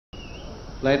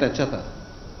Flight अच्छा था।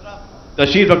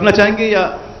 तशरीफ रखना चाहेंगे या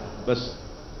बस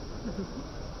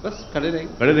बस खड़े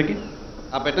रहेंगे। खड़े देखिए।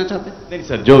 आप बैठना चाहते हैं? नहीं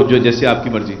सर, जो जो जैसे आपकी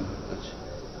मर्जी। अच्छा।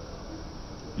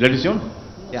 लेडीज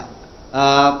या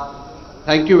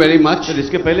thank you very much. Sir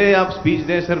इसके पहले आप स्पीच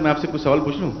दें सर, मैं आपसे कुछ सवाल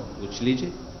पूछ लूं? पूछ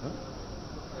लीजिए।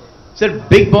 सर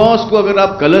बिग बॉस को अगर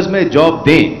आप कलर्स में जॉब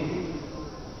दें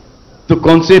तो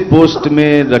कौन से पोस्ट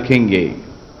में रखेंगे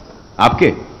आपके?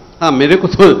 हाँ, मेरे को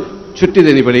तो छुट्टी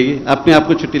देनी पड़ेगी, अपने आप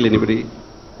को छुट्टी लेनी पड़ेगी,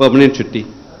 परमानेंट छुट्टी।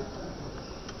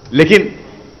 लेकिन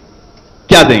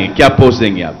क्या देंगे, क्या पोस्ट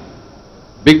देंगे आप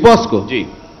बिग बॉस को? जी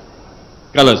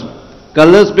कलर्स में।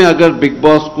 कलर्स में अगर बिग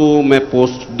बॉस को मैं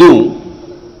पोस्ट दूं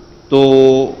तो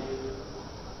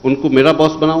उनको मेरा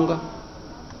बॉस बनाऊंगा।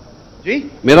 जी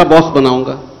मेरा बॉस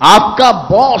बनाऊंगा। आपका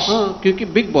बॉस? हाँ, क्योंकि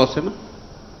बिग बॉस है ना।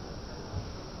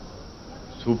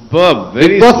 सुपर,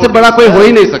 बिग बॉस से बड़ा कोई हो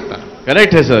ही नहीं सकता।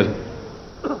 करेक्ट है सर।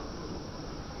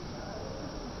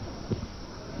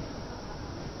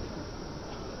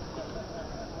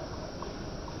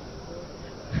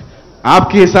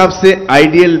 आपके हिसाब से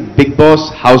आइडियल बिग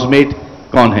बॉस हाउसमेट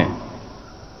कौन है?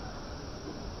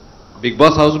 बिग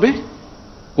बॉस हाउस में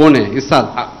कौन है इस साल?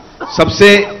 सबसे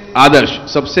आदर्श,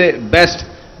 सबसे बेस्ट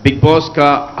बिग बॉस का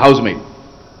हाउसमेट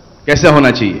कैसा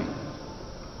होना चाहिए?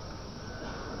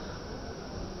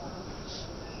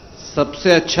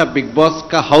 सबसे अच्छा बिग बॉस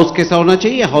का हाउस कैसा होना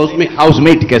चाहिए?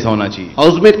 हाउसमेट कैसा होना चाहिए?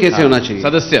 हाउसमेट कैसे होना चाहिए?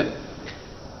 सदस्य।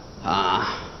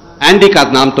 एंडी का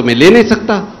नाम तो मैं ले नहीं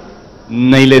सकता।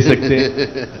 नहीं ले सकते।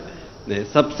 नहीं,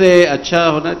 सबसे अच्छा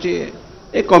होना चाहिए।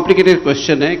 एक कॉम्प्लिकेटेड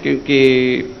क्वेश्चन है क्योंकि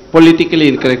पॉलिटिकली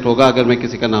इनकरेक्ट होगा अगर मैं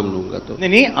किसी का नाम लूंगा तो। नहीं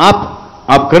नहीं,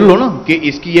 आप कर लो ना कि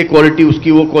इसकी ये क्वालिटी,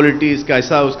 उसकी वो क्वालिटी, इसका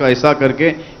ऐसा उसका ऐसा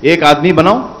करके एक आदमी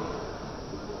बनाओ।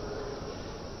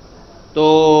 तो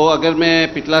अगर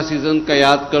मैं पिछला सीजन का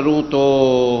याद करूं तो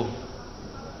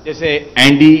जैसे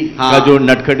एंडी हाँ, का जो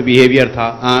नटखट बिहेवियर था।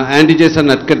 हाँ, एंडी जैसा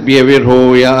नटखट बिहेवियर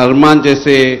हो, या अरमान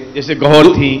जैसे गौर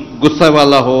थी, गुस्सा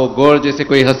वाला हो, गौर जैसे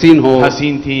कोई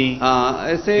हसीन थी। हाँ,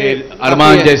 ऐसे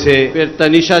अरमान जैसे, फिर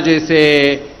तनिषा जैसे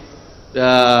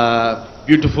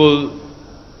ब्यूटीफुल।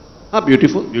 हाँ,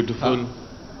 ब्यूटीफुल। हाँ,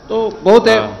 तो बहुत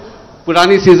है।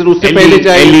 पुरानी सीजन उससे पहले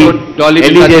चाहे तो डॉली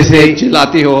जैसे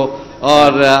चिल्लाती हो,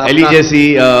 और एली जैसी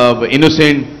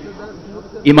इनोसेंट,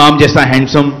 इमाम जैसा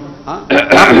हैंडसम। हाँ,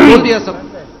 आपने बोल दिया सब।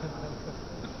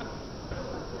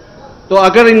 तो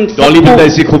अगर इन डॉली भी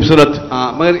ऐसी खूबसूरत।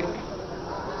 हाँ,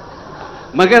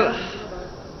 मगर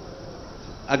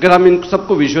अगर हम इन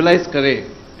सबको विजुअलाइज करें,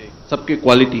 सबकी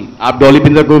क्वालिटी। आप डॉली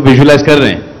पिंदर को विजुअलाइज कर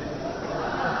रहे हैं?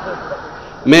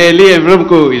 मैं एली एवरम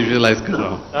को विजुअलाइज कर रहा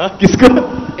हूं। किसको?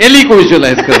 एली को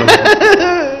विजुअलाइज कर रहा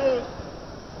हूं।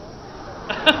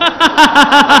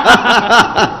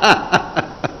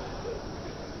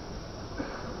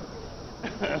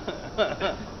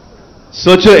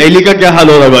 सोचो एली का क्या हाल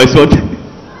हो रहा है इस वक्त।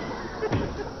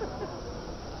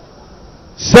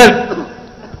 सर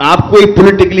आपको एक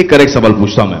पॉलिटिकली करेक्ट सवाल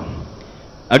पूछता हूं मैं।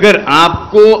 अगर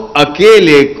आपको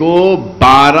अकेले को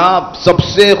 12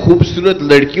 सबसे खूबसूरत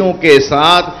लड़कियों के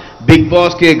साथ बिग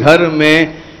बॉस के घर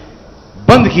में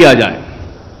बंद किया जाए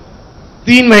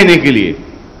 3 महीने के लिए,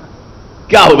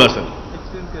 क्या होगा सर?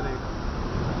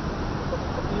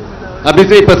 अभी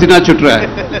से ही पसीना छूट रहा है।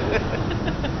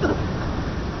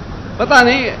 पता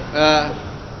नहीं,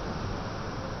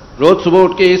 रोज सुबह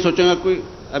उठ के यही सोचूंगा कोई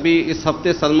अभी इस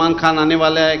हफ्ते सलमान खान आने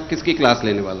वाला है, किसकी क्लास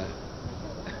लेने वाला है।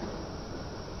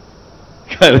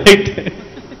 करेक्ट।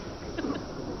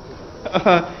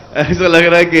 ऐसा लग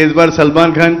रहा है कि इस बार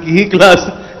सलमान खान की ही क्लास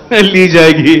ली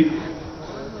जाएगी।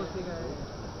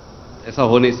 ऐसा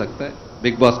हो नहीं सकता है,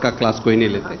 बिग बॉस का क्लास कोई नहीं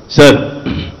लेते। सर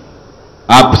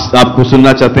आपको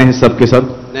सुनना चाहते हैं सबके सब?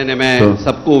 नहीं, मैं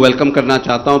सबको वेलकम करना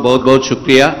चाहता हूं। बहुत बहुत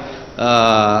शुक्रिया।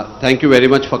 Thank you very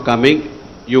much for coming.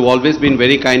 You always been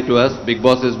very kind to us. Big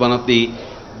boss is one of the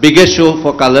biggest show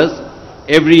for colours.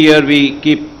 Every year we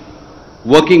keep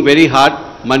working very hard.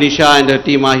 Manisha and her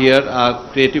team are here,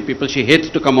 creative people. She hates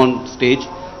to come on stage,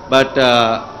 but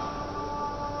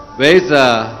where is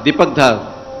Deepak Dhar?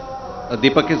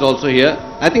 Deepak is also here.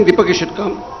 I think Deepak should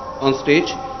come on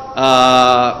stage.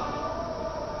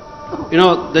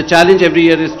 The challenge every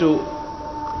year is to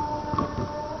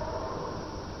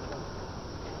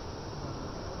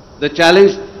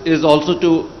also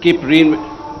to keep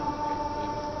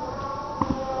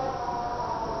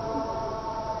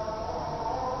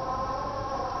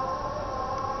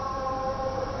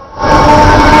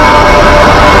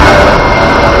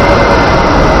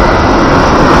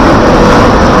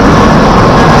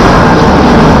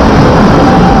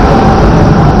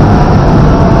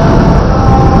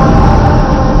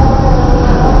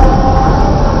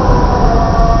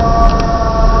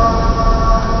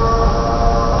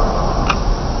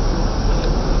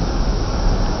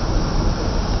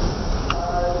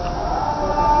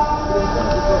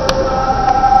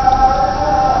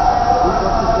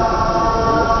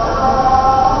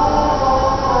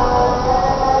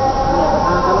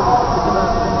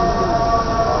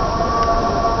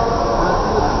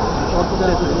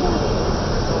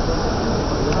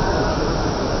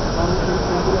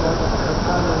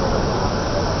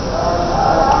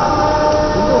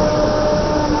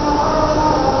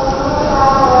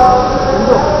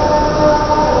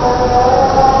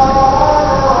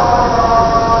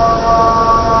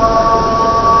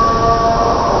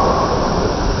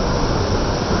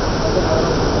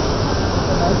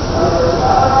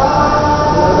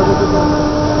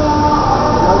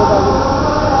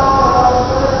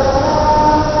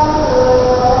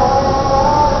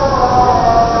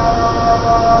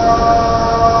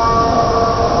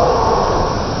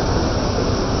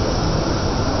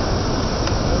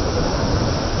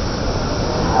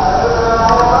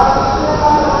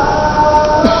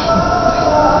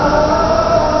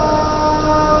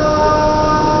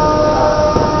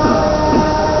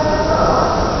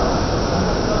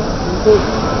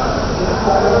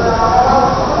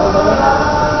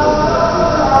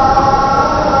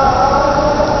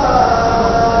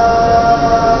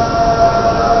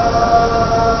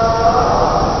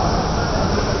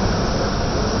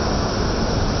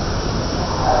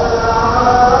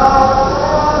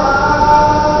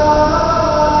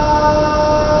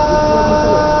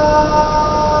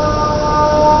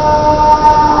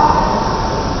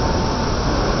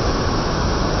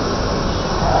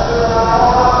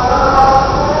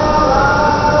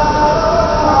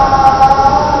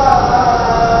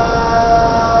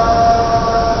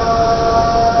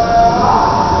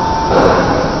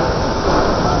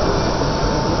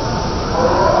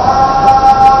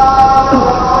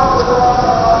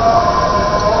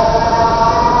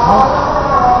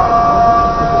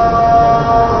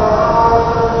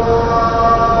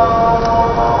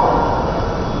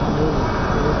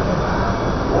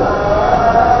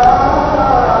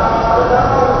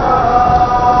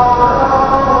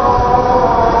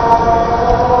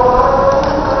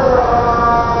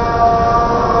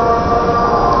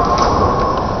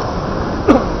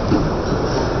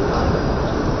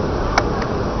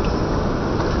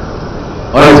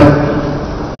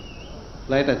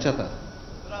flight अच्छा था।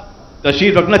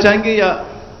 तशरीफ रखना चाहेंगे या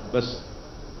बस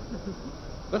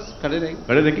बस खड़े रहेंगे।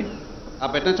 खड़े रखिए। आप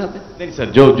बैठना चाहते हैं? नहीं सर,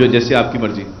 जो जो जैसे आपकी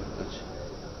मर्जी।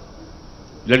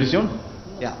 लेडीज ऑन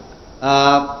या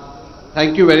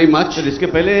thank you very much. Sir, इसके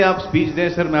पहले आप स्पीच दें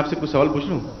सर, मैं आपसे कुछ सवाल पूछ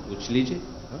लूं? पूछ लीजिए।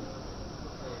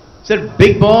 सर,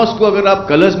 बिग बॉस को अगर आप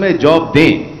कलर्स में जॉब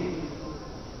दें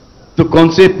तो कौन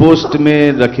से पोस्ट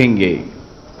में रखेंगे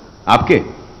आपके?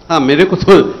 हाँ, मेरे को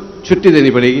तो छुट्टी देनी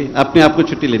पड़ेगी, अपने आप को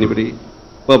छुट्टी लेनी पड़ेगी,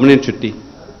 परमानेंट छुट्टी।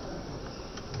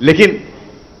 लेकिन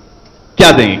क्या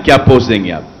देंगे, क्या पोस्ट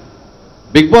देंगे आप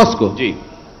बिग बॉस को? जी,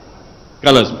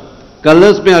 कलर्स में।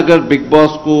 कलर्स में अगर बिग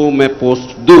बॉस को मैं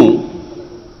पोस्ट दूं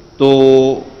तो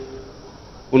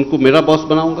उनको मेरा बॉस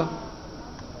बनाऊंगा।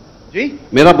 जी,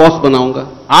 मेरा बॉस बनाऊंगा।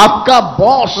 आपका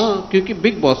बॉस? हाँ, क्योंकि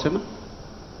बिग बॉस है ना।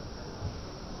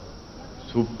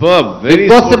 Super, very.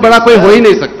 बिग बॉस से बड़ा कोई हो ही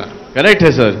नहीं सकता। करेक्ट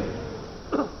है सर।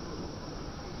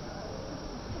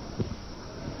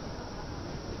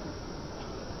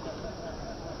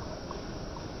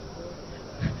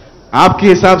 आपके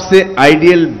हिसाब से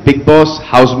आइडियल बिग बॉस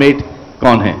हाउसमेट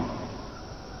कौन है?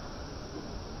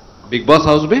 बिग बॉस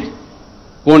हाउस में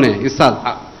कौन है इस साल?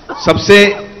 सबसे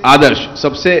आदर्श,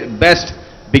 सबसे बेस्ट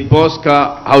बिग बॉस का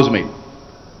हाउसमेट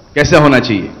कैसे होना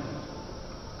चाहिए?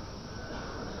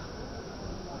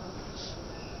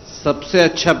 सबसे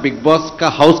अच्छा बिग बॉस का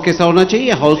हाउस कैसा होना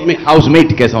चाहिए? हाउस में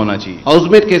हाउसमेट कैसा होना चाहिए?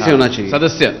 हाउसमेट कैसे होना चाहिए?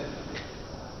 सदस्य।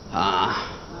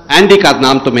 एंडी का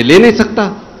नाम तो मैं ले नहीं सकता।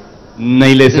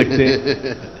 नहीं ले सकते।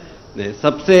 नहीं,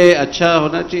 सबसे अच्छा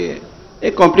होना चाहिए।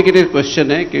 एक कॉम्प्लिकेटेड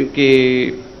क्वेश्चन है क्योंकि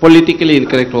पॉलिटिकली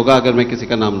इनकरेक्ट होगा अगर मैं किसी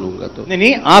का नाम लूंगा तो। नहीं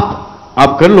नहीं,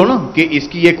 आप कर लो ना कि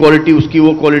इसकी ये क्वालिटी, उसकी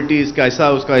वो क्वालिटी, इसका ऐसा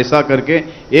उसका ऐसा करके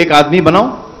एक आदमी बनाओ।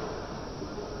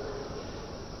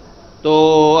 तो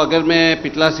अगर मैं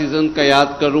पिछला सीजन का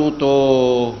याद करूं तो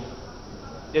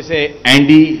जैसे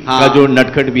एंडी का जो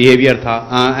नटखट बिहेवियर था।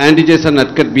 हाँ, एंडी जैसा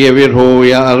नटखट बिहेवियर हो,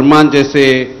 या अरमान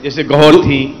जैसे गौर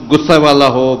थी, गुस्सा वाला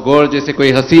हो, गौर जैसे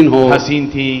कोई हसीन हो, हसीन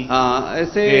थी। हाँ,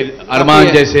 ऐसे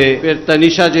अरमान जैसे, फिर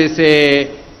तनिषा जैसे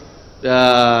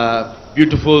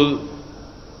ब्यूटीफुल।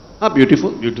 हाँ,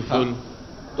 ब्यूटीफुल। हाँ।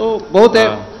 तो बहुत है।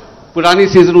 पुरानी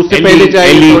सीजन उससे पहले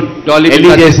जाए तो डॉली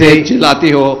जैसे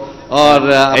चिल्लाती हो,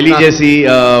 और एली जैसी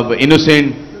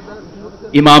इनोसेंट,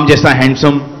 इमाम जैसा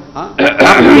हैंडसम। हाँ,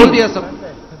 आपने बोल दिया सब।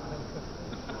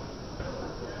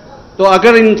 तो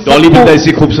अगर इन डॉली भी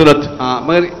ऐसी खूबसूरत। हाँ,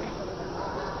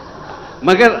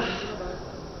 मगर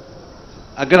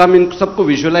अगर हम इन सबको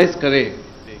विजुअलाइज करें,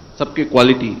 सबकी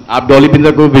क्वालिटी। आप डॉली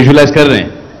पिंदर को विजुअलाइज कर रहे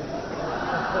हैं?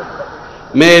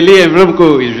 मैं एली एवरम को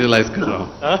विजुअलाइज कर रहा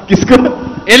हूं। किसको?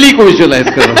 एली को विजुअलाइज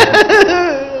कर रहा हूं।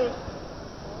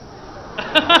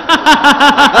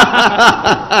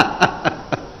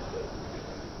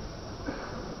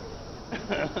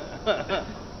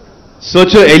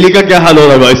 सोचो एली का क्या हाल हो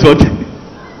रहा है इस वक्त।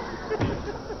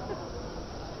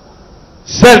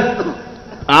 सर,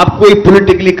 आपको एक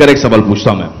पॉलिटिकली करेक्ट सवाल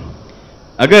पूछता हूं मैं।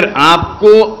 अगर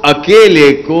आपको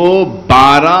अकेले को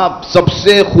 12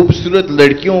 सबसे खूबसूरत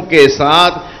लड़कियों के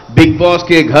साथ बिग बॉस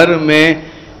के घर में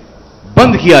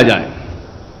बंद किया जाए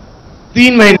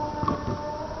 3 महीने,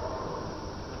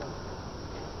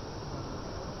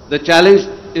 The challenge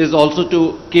is also to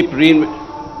keep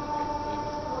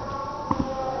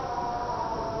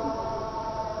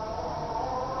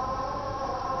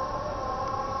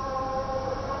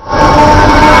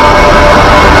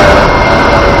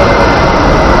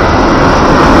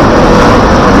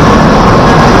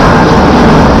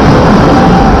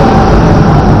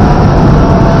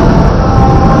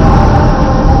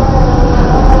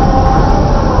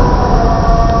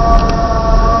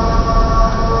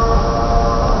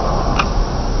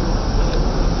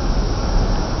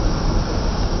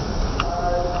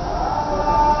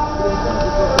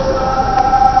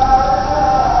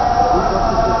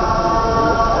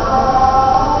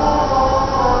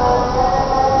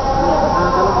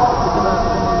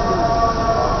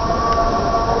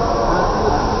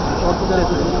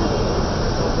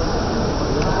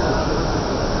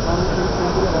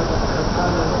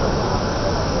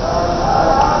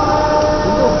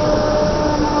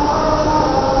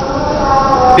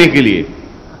के लिए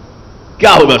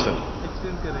क्या होगा सर?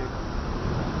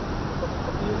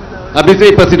 अभी से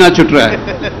ही पसीना छूट रहा है।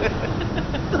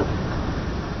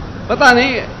 पता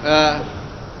नहीं,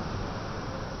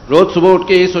 रोज सुबह उठ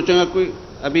के यही सोचूंगा कोई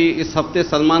अभी इस हफ्ते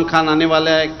सलमान खान आने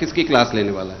वाला है, किसकी क्लास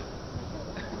लेने वाला है।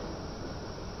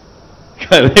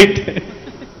 करेक्ट।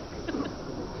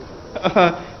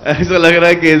 ऐसा लग रहा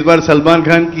है कि इस बार सलमान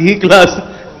खान की ही क्लास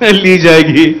ली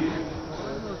जाएगी।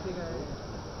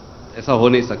 ऐसा हो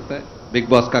नहीं सकता है, बिग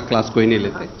बॉस का क्लास कोई नहीं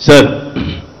लेते। सर,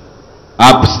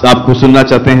 आपको सुनना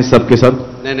चाहते हैं सबके सब?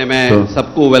 नहीं, मैं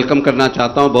सबको वेलकम करना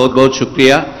चाहता हूँ. बहुत बहुत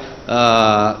शुक्रिया.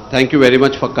 Thank you very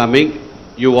much for coming.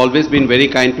 You've always been very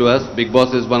kind to us. Bigg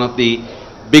Boss is one of the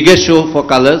biggest show for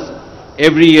colors.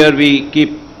 Every year we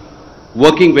keep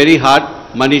working very hard.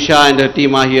 Manisha and her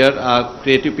team are here, are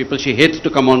creative people. She hates to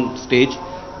come on stage.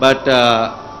 But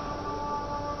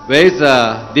where is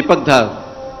Deepak Dhar?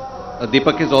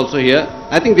 Deepak is also here.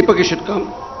 I think Deepak, you should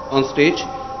come on stage.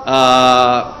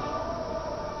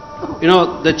 You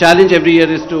know, the challenge every year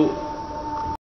is to